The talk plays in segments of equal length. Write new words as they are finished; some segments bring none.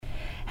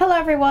Hello,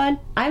 everyone.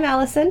 I'm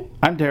Allison.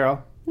 I'm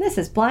Daryl. This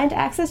is Blind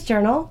Access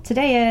Journal.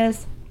 Today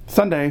is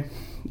Sunday.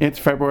 It's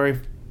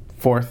February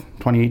 4th,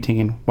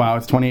 2018. Wow,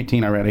 it's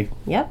 2018 already.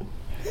 Yep.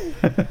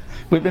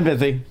 We've been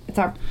busy. It's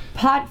our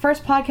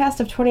first podcast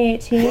of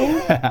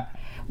 2018.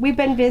 We've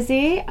been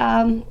busy.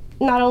 Not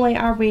only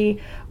are we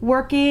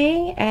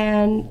working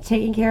and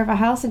taking care of a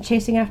house and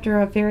chasing after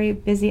a very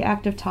busy,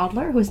 active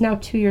toddler, who is now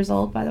 2 years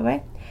old, by the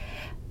way,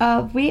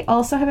 we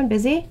also have been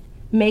busy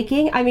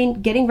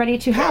getting ready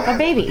to have a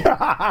baby.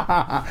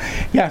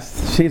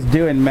 Yes, she's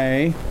due in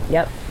May.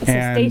 Yep. So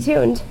stay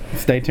tuned.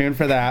 Stay tuned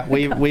for that.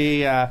 We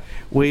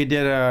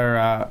did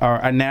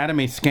our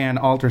anatomy scan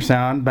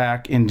ultrasound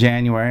back in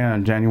January,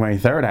 on January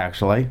 3rd,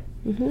 actually.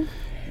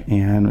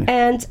 Mm-hmm.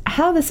 And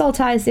how this all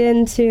ties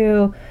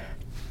into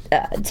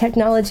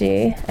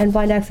technology and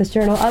Blind Access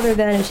Journal, other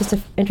than it's just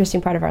an interesting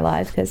part of our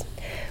lives, because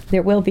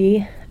there will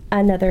be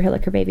another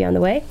Hilliker baby on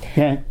the way,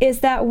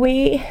 is that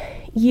we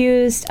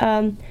used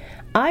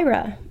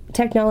Aira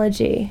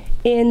technology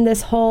in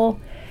this whole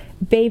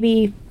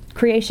baby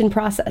creation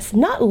process.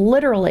 Not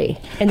literally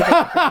in the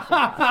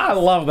I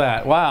love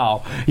that.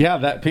 Wow. Yeah,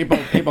 that people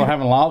are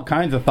having all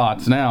kinds of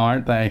thoughts now,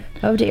 aren't they?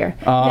 Oh dear.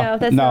 No,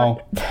 that's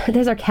not.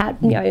 There's our cat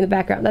in the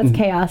background. That's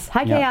Chaos.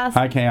 Hi, Chaos.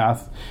 Hi,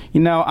 Chaos.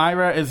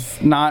 Aira is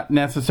not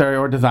necessary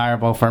or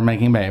desirable for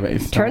making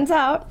babies. So. Turns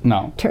out.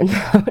 No. Turns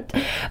out.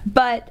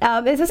 But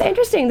this is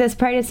interesting, this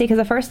pregnancy, because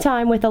the first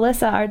time with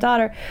Alyssa, our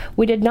daughter,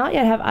 we did not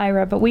yet have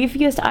Aira, but we've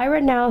used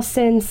Aira now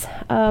since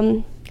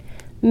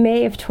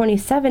May of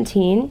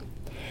 2017.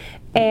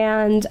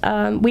 And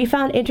we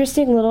found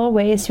interesting little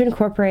ways to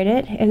incorporate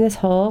it in this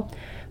whole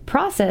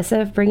process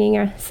of bringing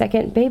our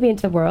second baby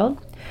into the world.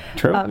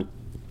 True.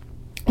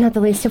 Not the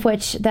least of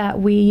which that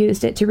we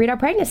used it to read our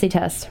pregnancy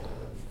test.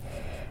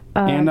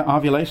 And the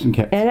ovulation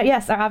kit. And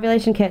yes, our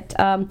ovulation kit.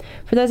 For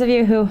those of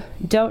you who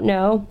don't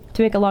know,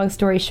 to make a long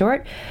story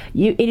short,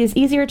 it is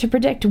easier to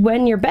predict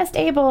when you're best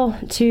able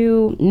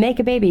to make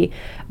a baby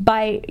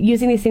by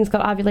using these things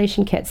called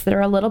ovulation kits that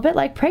are a little bit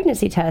like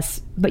pregnancy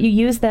tests, but you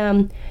use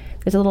them.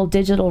 There's a little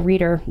digital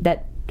reader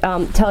that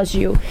tells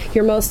you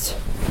your most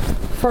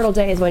fertile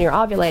days when you're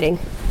ovulating.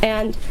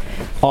 And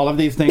all of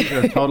these things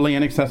are totally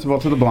inaccessible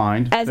to the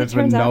blind. There's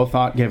been no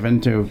thought given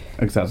to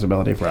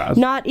accessibility for us.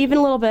 Not even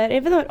a little bit,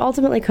 even though it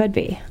ultimately could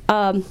be.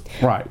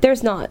 Right.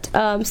 There's not.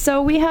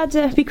 So we had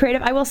to be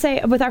creative. I will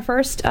say, with our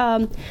first,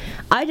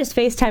 I just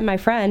FaceTimed my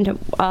friend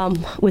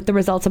with the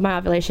results of my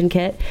ovulation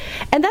kit.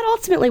 And that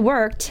ultimately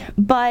worked,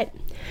 but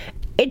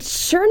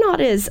it's sure not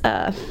as...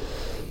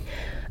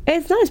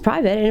 It's not as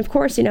private, and of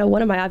course,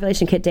 one of my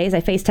ovulation kit days,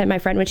 I FaceTime my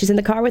friend when she's in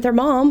the car with her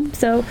mom,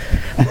 so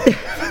a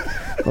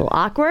little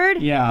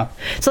awkward. Yeah.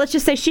 So let's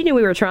just say she knew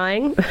we were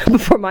trying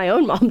before my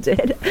own mom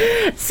did.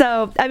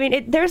 So, I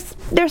mean, there's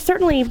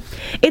certainly,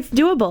 it's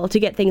doable to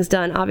get things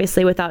done,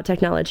 obviously, without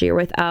technology or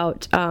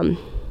without...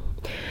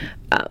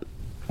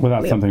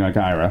 Without something like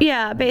Aira.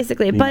 Yeah,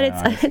 basically. But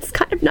it's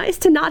kind of nice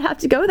to not have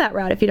to go that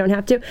route if you don't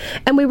have to.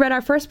 And we read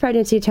our first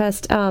pregnancy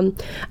test.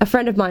 A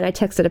friend of mine, I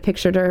texted a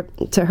picture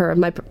to her of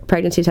my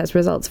pregnancy test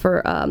results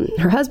for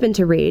her husband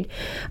to read.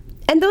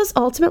 And those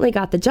ultimately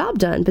got the job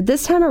done. But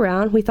this time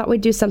around, we thought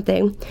we'd do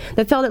something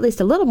that felt at least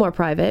a little more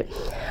private,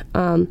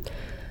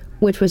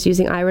 which was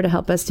using Aira to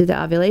help us do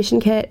the ovulation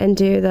kit and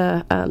do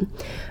the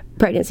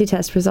pregnancy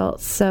test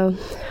results. So...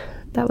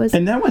 That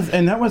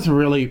was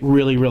really,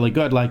 really, really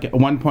good. Like, at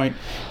one point,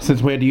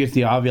 since we had to use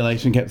the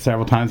ovulation kit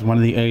several times, one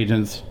of the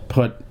agents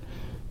put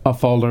a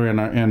folder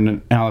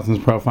in Allison's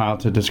profile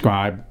to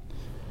describe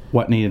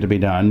what needed to be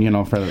done,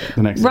 for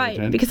the next right,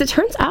 agent. Because it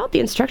turns out the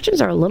instructions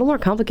are a little more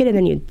complicated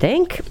than you'd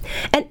think.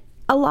 And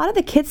a lot of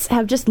the kits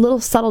have just little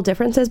subtle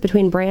differences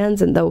between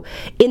brands and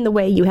in the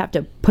way you have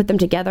to put them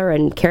together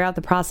and carry out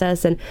the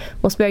process, and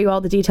we'll spare you all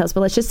the details,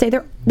 but let's just say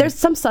there's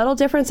some subtle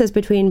differences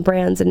between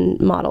brands and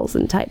models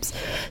and types.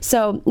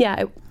 So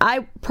yeah,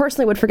 I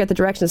personally would forget the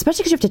directions,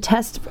 especially because you have to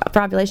test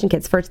for ovulation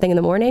kits first thing in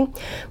the morning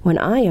when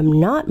I am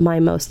not my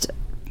most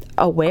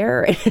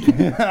aware.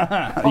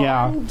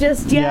 Yeah.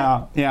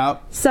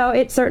 So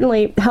it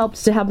certainly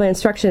helps to have my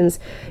instructions.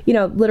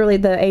 Literally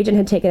the agent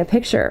had taken a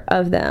picture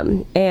of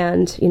them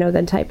and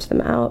then typed them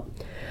out,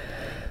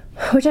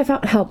 which I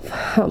found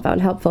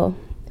helpful.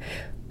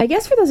 I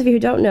guess for those of you who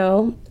don't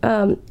know,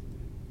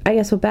 I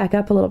guess we'll back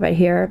up a little bit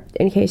here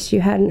in case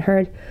you hadn't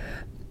heard.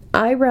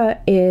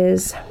 Aira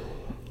is...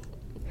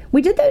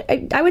 We did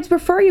that. I would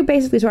refer you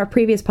basically to our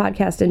previous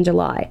podcast in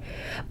July.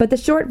 But the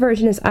short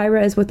version is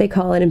Aira is what they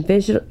call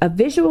a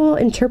visual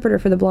interpreter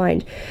for the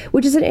blind,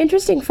 which is an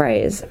interesting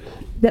phrase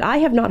that I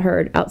have not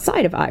heard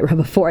outside of Aira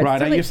before. Right,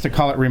 I used to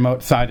call it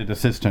remote-sighted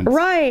assistance.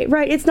 Right.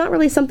 It's not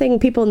really something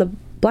people in the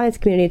blindness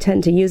community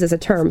tend to use as a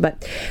term,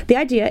 but the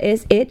idea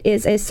is it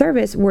is a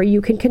service where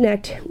you can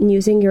connect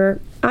using your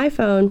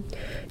iPhone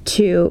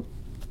to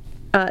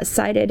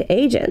sighted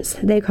agents,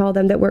 they call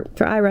them, that work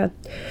for Aira,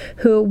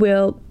 who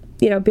will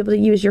be able to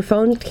use your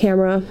phone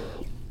camera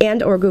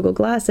and or Google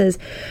Glasses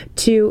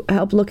to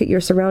help look at your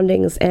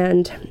surroundings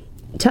and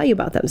tell you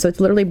about them. So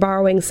it's literally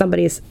borrowing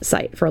somebody's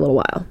sight for a little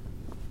while.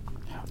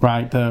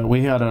 Right.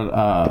 We had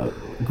a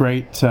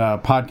great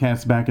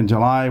podcast back in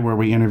July where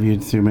we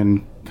interviewed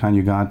Suman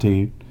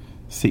Kanyugati,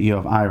 CEO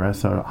of Aira,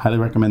 so highly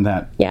recommend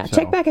that. Yeah,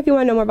 check back if you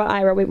want to know more about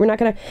Aira. We're not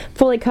going to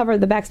fully cover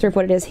the backstory of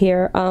what it is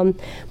here,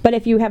 but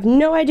if you have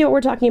no idea what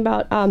we're talking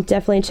about,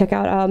 definitely check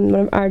out one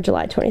of our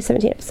July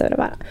 2017 episode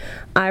about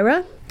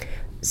Aira.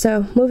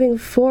 So moving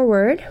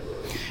forward.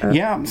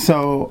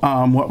 So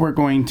what we're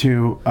going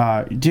to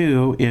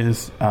do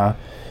is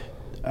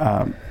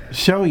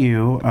show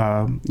you,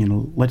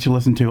 let you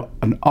listen to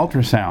an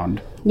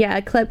ultrasound. Yeah,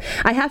 a clip.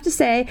 I have to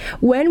say,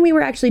 when we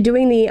were actually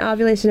doing the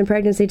ovulation and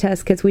pregnancy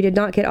test, because we did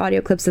not get audio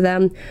clips of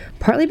them,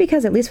 partly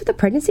because, at least with the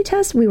pregnancy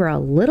test, we were a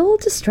little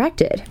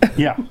distracted.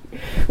 Yeah.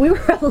 We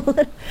were a little...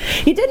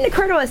 It didn't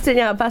occur to us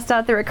to bust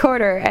out the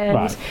recorder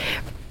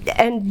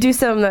and do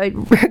some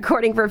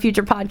recording for a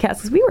future podcast,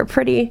 because we were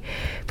pretty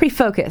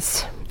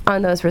focused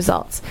on those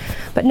results.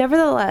 But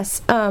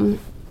nevertheless,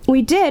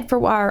 we did,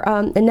 for our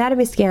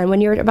anatomy scan, when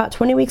you're about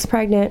 20 weeks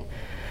pregnant,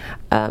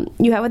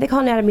 you have what they call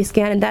an anatomy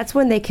scan, and that's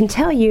when they can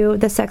tell you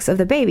the sex of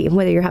the baby,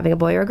 whether you're having a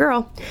boy or a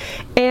girl.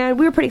 And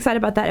we were pretty excited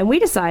about that, and we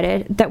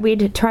decided that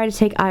we'd try to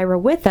take Aira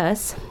with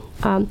us,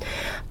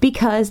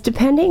 because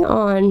depending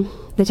on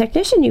the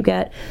technician you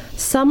get,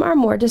 some are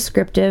more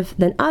descriptive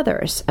than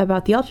others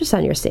about the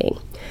ultrasound you're seeing.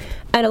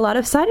 And a lot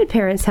of sighted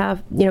parents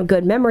have,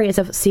 good memories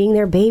of seeing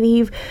their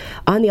baby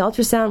on the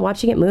ultrasound,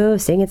 watching it move,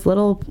 seeing its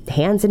little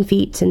hands and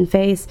feet and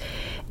face.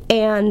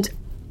 And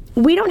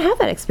we don't have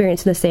that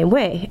experience in the same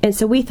way. And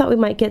so we thought we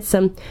might get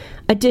some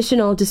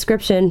additional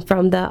description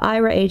from the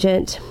Aira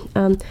agent,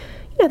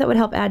 that would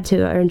help add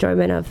to our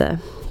enjoyment of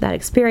that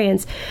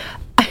experience.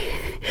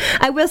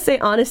 I will say,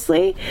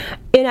 honestly,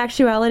 in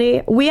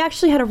actuality, we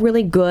actually had a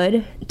really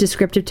good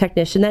descriptive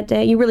technician that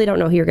day. You really don't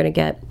know who you're going to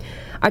get.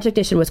 Our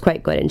technician was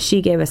quite good, and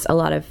she gave us a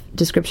lot of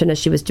description as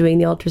she was doing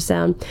the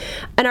ultrasound.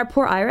 And our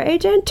poor Aira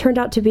agent turned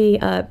out to be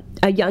a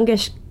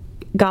youngish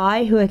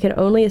guy who I can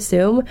only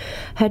assume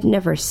had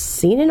never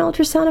seen an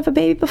ultrasound of a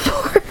baby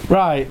before.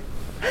 Right.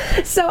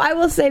 So I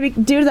will say,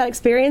 due to that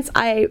experience,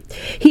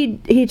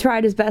 he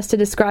tried his best to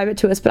describe it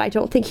to us, but I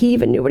don't think he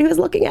even knew what he was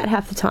looking at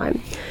half the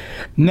time.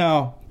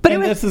 No. But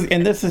this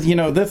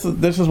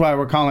is why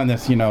we're calling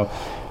this,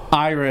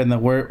 Aira in the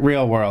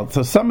real world.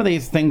 So some of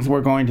these things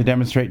we're going to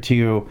demonstrate to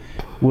you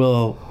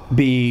will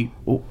be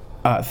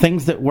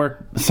things that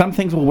work. Some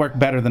things will work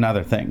better than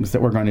other things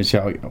that we're going to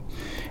show you.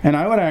 And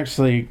I would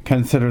actually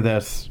consider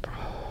this,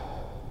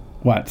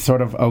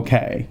 sort of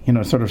okay,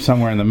 sort of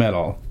somewhere in the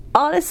middle.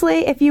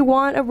 Honestly, if you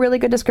want a really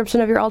good description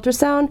of your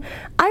ultrasound,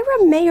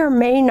 Aira may or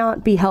may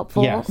not be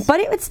helpful, but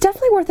it's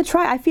definitely worth a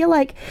try. I feel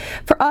like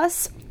for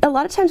us, a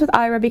lot of times with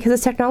Aira, because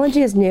this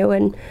technology is new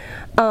and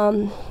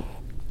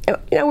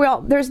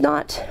there's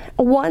not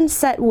one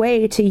set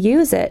way to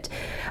use it.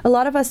 A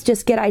lot of us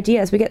just get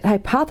ideas. We get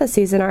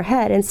hypotheses in our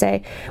head and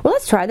say, well,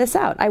 let's try this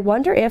out. I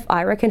wonder if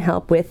Aira can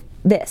help with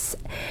this.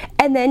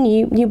 And then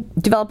you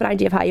develop an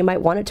idea of how you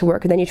might want it to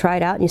work, and then you try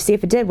it out and you see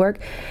if it did work.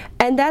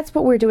 And that's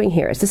what we're doing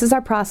here. This is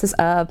our process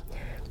of,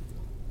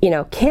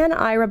 can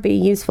Aira be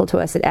useful to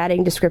us at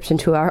adding description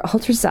to our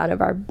ultrasound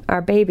of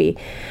our baby?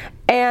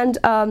 And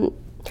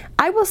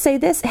I will say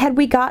this, had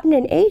we gotten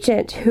an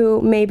agent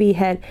who maybe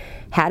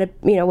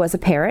was a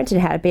parent and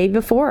had a baby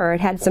before, or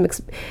had some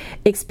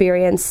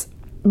experience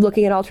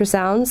looking at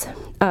ultrasounds,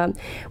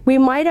 we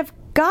might have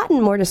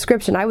gotten more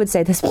description. I would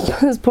say this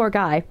poor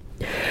guy,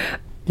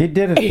 he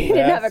did his best. He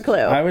didn't have a clue.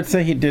 I would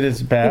say he did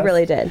his best. He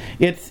really did.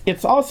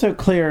 It's also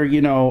clear,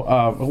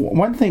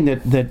 one thing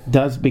that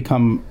does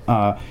become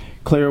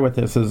clear with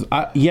this is,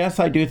 yes,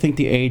 I do think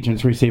the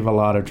agents receive a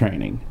lot of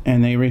training,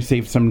 and they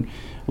receive some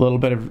little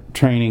bit of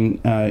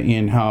training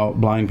in how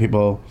blind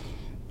people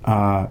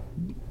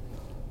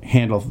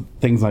handle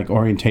things like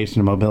orientation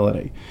and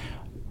mobility.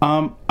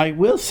 I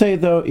will say,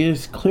 though, it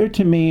is clear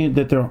to me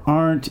that there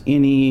aren't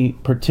any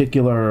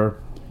particular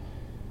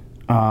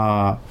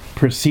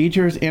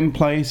procedures in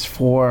place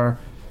for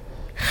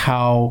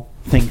how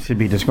things should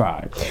be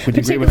described. Would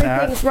you agree with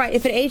that? Things, right.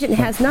 If an agent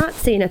has not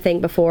seen a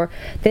thing before,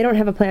 they don't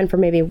have a plan for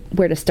maybe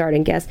where to start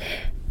and guess.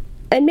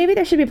 And maybe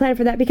there should be a plan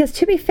for that, because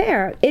to be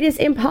fair, it is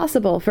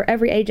impossible for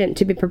every agent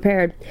to be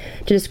prepared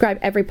to describe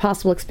every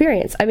possible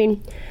experience. I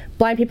mean,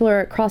 blind people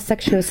are a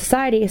cross-section of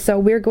society, so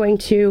we're going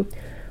to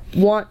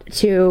want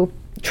to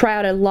try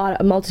out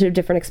a multitude of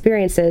different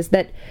experiences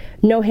that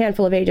no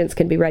handful of agents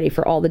can be ready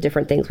for all the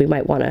different things we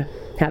might want to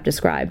have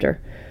described. Or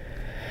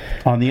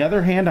on the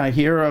other hand, I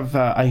hear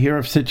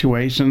of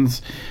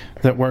situations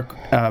that work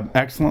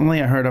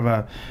excellently. I heard of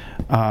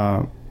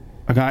a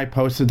guy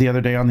posted the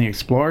other day on the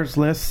Explorers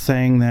list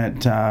saying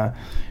that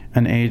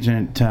an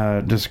agent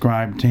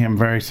described to him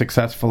very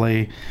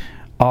successfully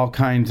all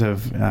kinds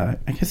of, I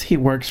guess he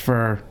works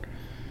for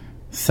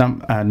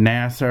some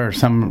NASA or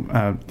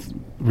some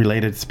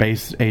related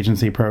space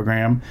agency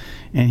program,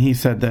 and he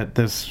said that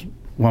this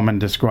woman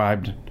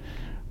described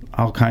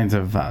all kinds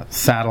of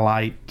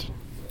satellite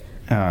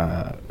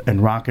and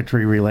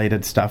rocketry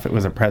related stuff. It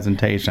was a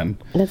presentation.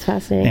 That's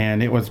fascinating.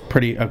 And it was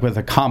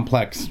a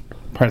complex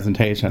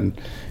presentation,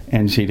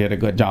 and she did a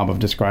good job of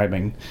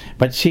describing.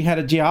 But she had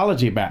a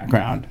geology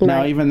background. Right.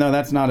 Now, even though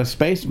that's not a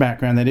space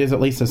background, that is at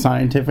least a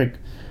scientific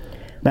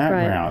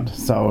background. Right.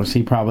 So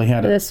she probably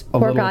had this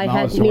poor guy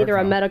had neither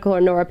a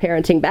medical nor a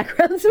parenting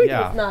background, so he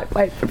was not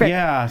quite prepared.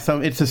 Yeah, so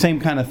it's the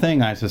same kind of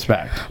thing, I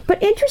suspect.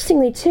 But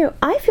interestingly, too,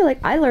 I feel like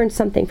I learned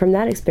something from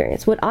that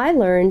experience. What I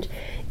learned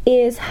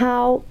is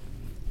how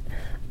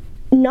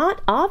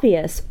not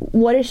obvious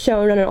what is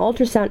shown on an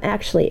ultrasound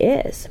actually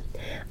is.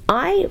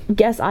 I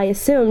guess I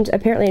assumed,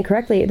 apparently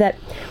incorrectly, that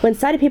when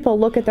sighted people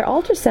look at their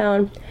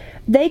ultrasound,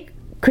 they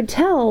could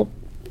tell,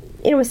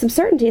 with some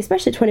certainty,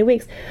 especially 20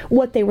 weeks,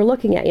 what they were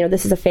looking at.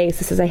 This is a face,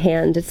 this is a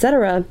hand,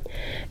 etc.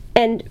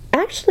 And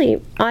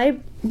actually,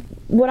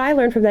 what I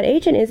learned from that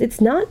agent is it's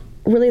not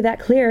really that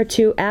clear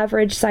to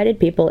average sighted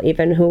people,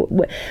 even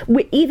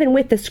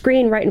with the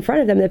screen right in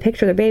front of them, the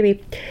picture of their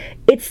baby.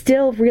 It's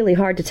still really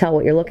hard to tell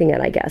what you're looking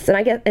at, I guess.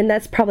 And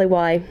that's probably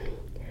why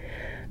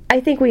I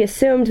think we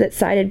assumed that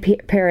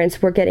sighted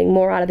parents were getting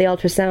more out of the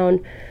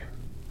ultrasound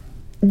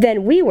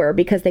than we were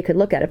because they could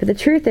look at it. But the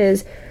truth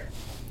is,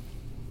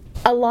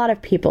 a lot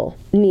of people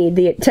need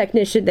the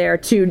technician there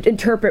to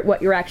interpret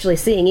what you're actually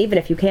seeing, even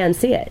if you can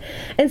see it.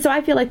 And so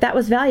I feel like that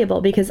was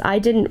valuable because I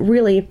didn't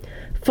really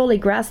fully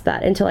grasp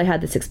that until I had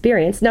this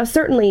experience. Now,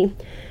 certainly,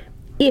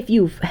 if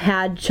you've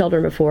had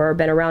children before or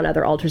been around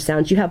other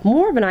ultrasounds, you have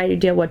more of an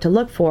idea what to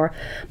look for.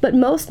 But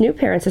most new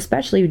parents,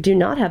 especially, do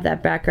not have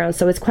that background,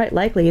 so it's quite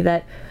likely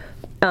that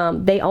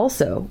they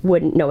also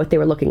wouldn't know what they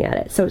were looking at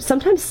it. So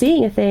sometimes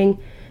seeing a thing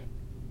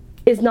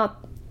it's not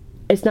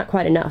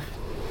quite enough.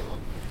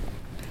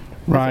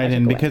 Right,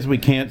 and because we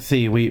can't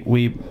see,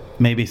 we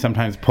maybe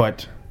sometimes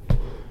put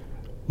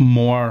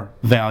more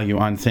value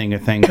on seeing a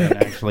thing than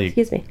actually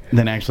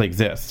than actually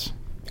exists.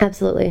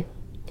 Absolutely.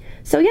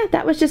 So yeah,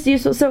 that was just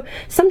useful. So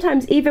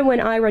sometimes even when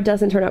Aira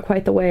doesn't turn out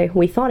quite the way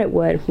we thought it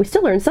would, we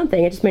still learn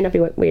something. It just may not be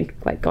what we'd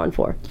quite gone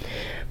for.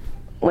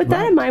 With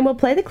that in mind, we'll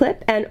play the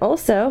clip, and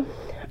also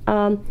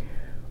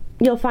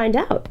you'll find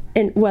out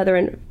whether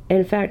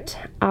in fact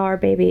our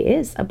baby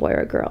is a boy or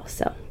a girl.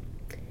 So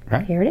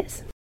here it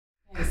is.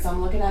 Okay, so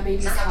I'm looking at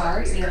baby's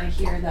heart. You're going to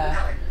hear the...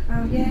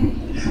 Oh, yay.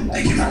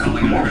 Thank you for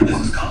calling Aira. This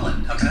is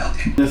Colin. How can I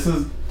help you? This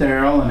is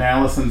Daryl, and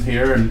Allison's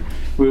here, and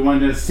we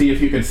wanted to see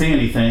if you could see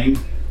anything.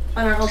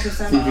 On our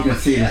ultrasound. See if you can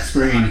see the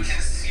screen. I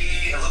can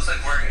see, it looks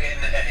like we're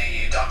in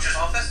a doctor's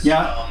office.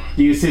 Yeah.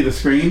 Do you see the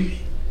screen?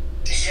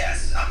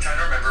 Yes. I'm trying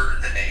to remember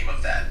the name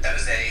of that. That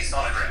is a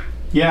sonogram.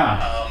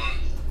 Yeah.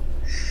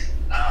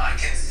 I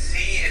can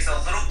see, it's a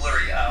little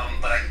blurry,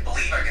 but I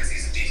believe I can see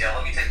some detail.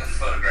 Let me take a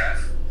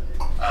photograph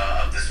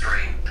of the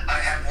screen. I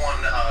have one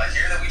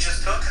here that we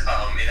just took.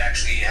 It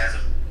actually has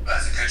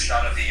a good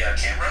shot of the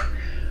camera,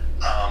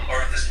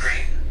 or of the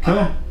screen.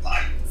 Cool.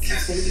 I can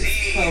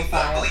see,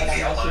 I believe,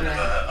 the outline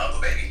of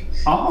a baby.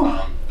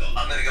 Oh.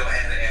 I'm going to go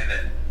ahead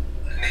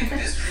and name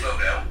this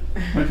photo.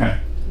 Okay.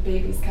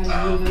 Baby's kind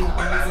of moving the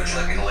arms. How would you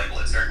like me to label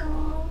it, sir?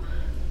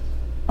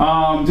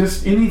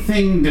 Just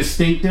anything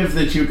distinctive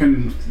that you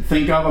can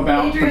think of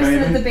about Adria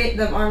the baby. said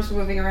the arms were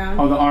moving around.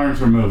 Oh, the arms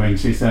were moving,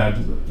 she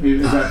said.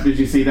 Did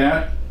you see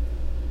that?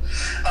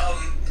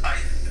 I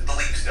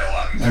believe so.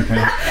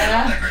 Okay.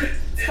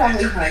 It's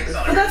probably hard.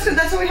 Well,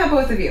 that's what we have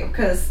both of you,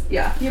 because,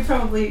 you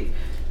probably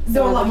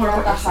know a lot more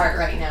about the heart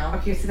right now.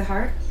 Okay, you see the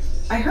heart?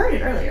 I heard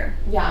it earlier.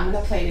 Yeah, I'm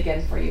going to play it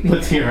again for you.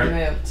 Let's hear it.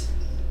 Moved.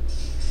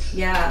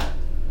 Yeah.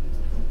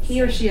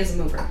 He or she is a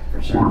mover,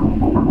 for sure.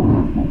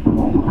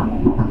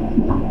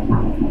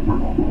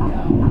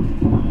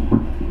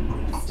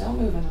 Still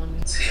moving on me.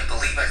 See, I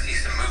believe I see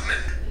some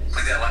movement. I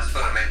believe that last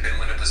photo may have been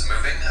when it was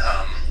moving.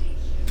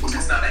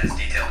 It's not as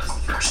detailed as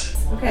the first.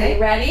 Okay.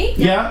 Ready?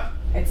 Yeah.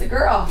 It's a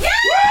girl. Yeah!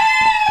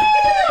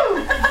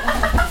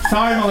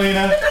 Sorry,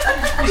 Melina.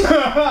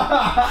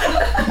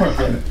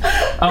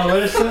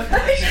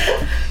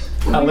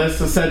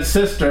 Alyssa said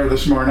sister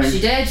this morning. She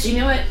did. She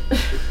knew it.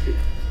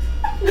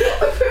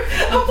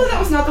 Hopefully that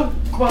was not the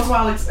most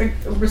wild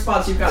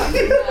response you got.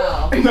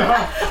 No.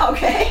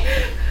 Okay.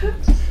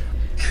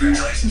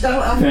 Congratulations.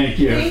 Double L. Thank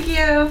you. Thank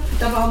you.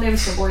 Double L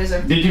names for boys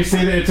are. Did you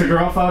see that it's a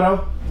girl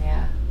photo?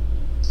 Yeah.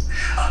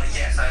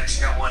 Yes, I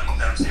actually got one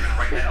that I'm saving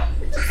right now.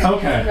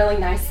 Okay. It's a really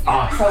nice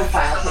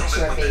profile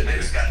picture of baby.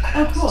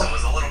 Oh, cool. So it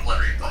was a little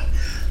blurry, but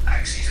I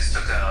actually just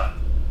took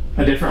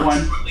a different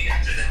one? Shortly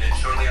after the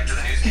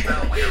news came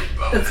out.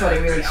 That's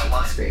funny. We were just on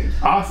the screen.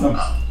 Awesome.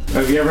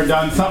 Have you ever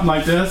done something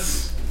like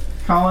this,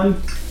 Colin? No,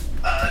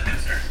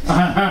 sir.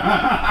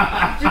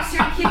 Just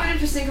here to keep it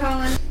interesting,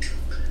 Colin.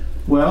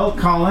 Well,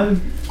 Colin,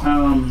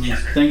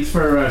 thanks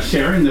for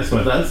sharing this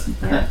with us.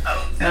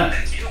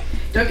 Thank you.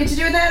 Don't get to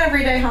do that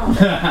every day, huh?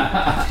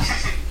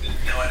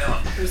 No, I don't.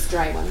 Who's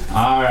dry one?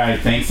 All right,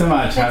 thanks so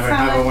much. Thanks,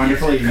 Have a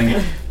wonderful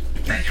evening.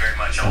 Thank you very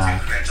much. Also,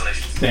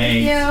 congratulations.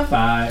 Thanks. Thank you.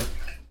 Bye.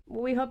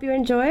 We hope you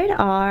enjoyed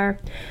our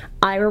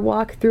Aira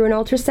walk through an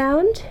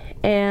ultrasound,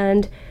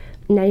 and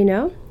now you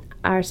know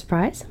our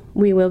surprise.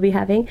 We will be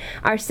having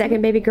our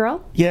second baby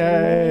girl.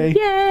 Yay!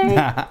 Yay!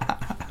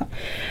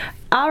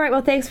 All right.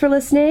 Well, thanks for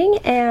listening.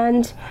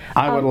 And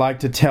I would like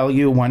to tell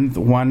you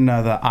one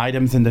of the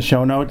items in the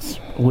show notes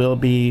will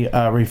be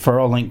a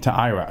referral link to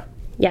Aira.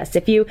 yes,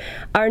 if you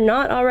are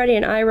not already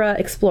an Aira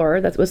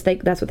explorer, that's what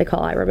they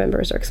call Aira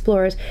members or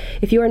explorers.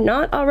 If you are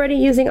not already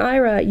using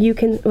Aira, you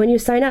can, when you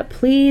sign up,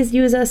 please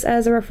use us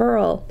as a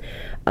referral.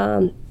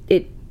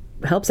 It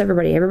helps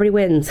everybody. Everybody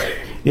wins.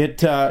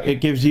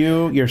 It gives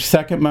you your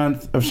second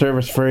month of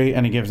service free,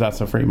 and it gives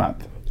us a free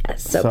month.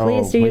 Yes, so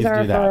please use our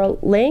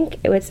referral link.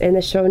 It's in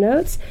the show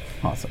notes.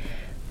 Awesome.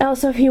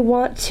 Also, if you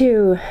want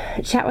to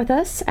chat with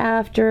us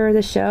after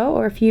the show,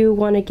 or if you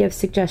want to give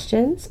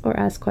suggestions or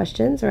ask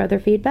questions or other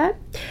feedback,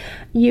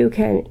 you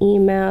can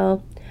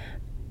email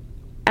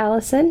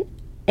Allison,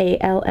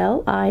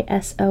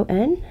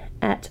 Allison,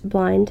 at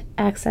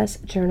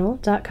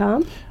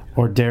blindaccessjournal.com.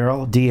 Or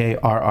Daryl,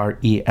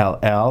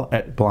 Darrell,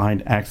 at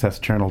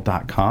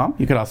blindaccessjournal.com.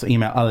 You could also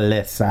email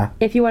Alyssa.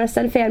 If you want to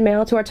send fan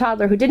mail to our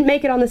toddler who didn't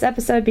make it on this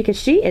episode because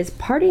she is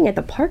partying at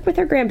the park with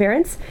her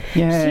grandparents,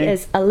 Yay. she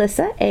is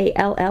Alyssa,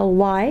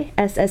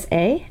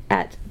 Allyssa,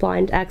 at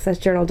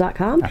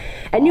blindaccessjournal.com.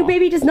 And New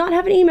Baby does not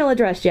have an email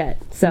address yet.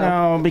 So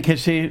No, because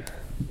she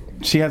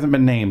hasn't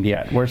been named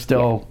yet. We're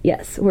still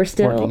we're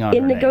still working on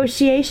in her name.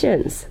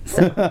 negotiations.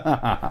 So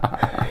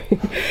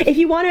if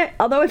you want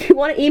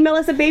to email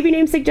us a baby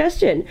name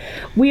suggestion,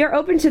 we are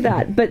open to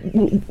that. But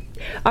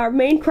our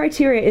main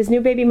criteria is New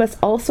Baby must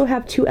also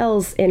have 2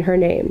 L's in her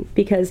name,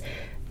 because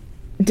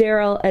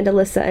Daryl and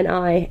Alyssa and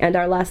I and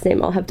our last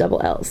name all have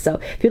double L's. So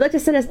if you'd like to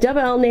send us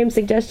double L name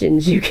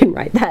suggestions, you can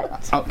write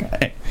that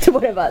to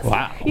one of us.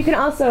 Wow. You can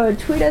also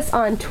tweet us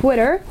on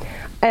Twitter.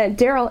 And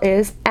Daryl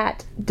is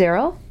at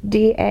Daryl,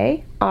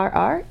 Darrell.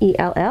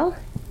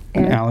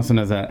 And Allison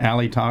is at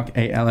Ally Talk,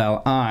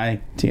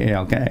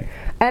 Allitalk.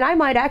 And I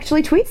might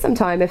actually tweet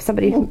sometime if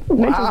somebody mentions me.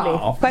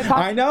 Quite possible.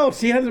 I know,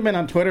 she hasn't been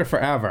on Twitter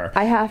forever.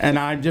 I have. And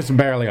I'm just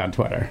barely on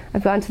Twitter.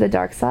 I've gone to the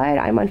dark side.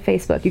 I'm on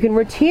Facebook. You can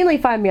routinely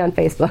find me on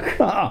Facebook.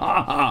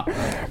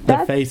 The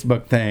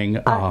Facebook thing.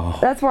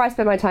 That's where I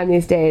spend my time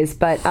these days.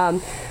 But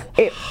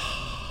The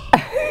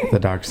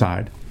dark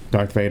side.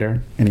 Darth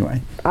Vader.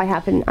 Anyway. I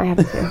happen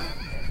to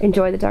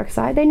enjoy the dark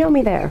side. They know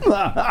me there.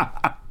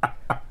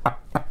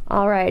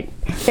 All right.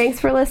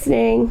 Thanks for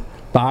listening.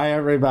 Bye,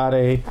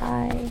 everybody.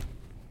 Bye.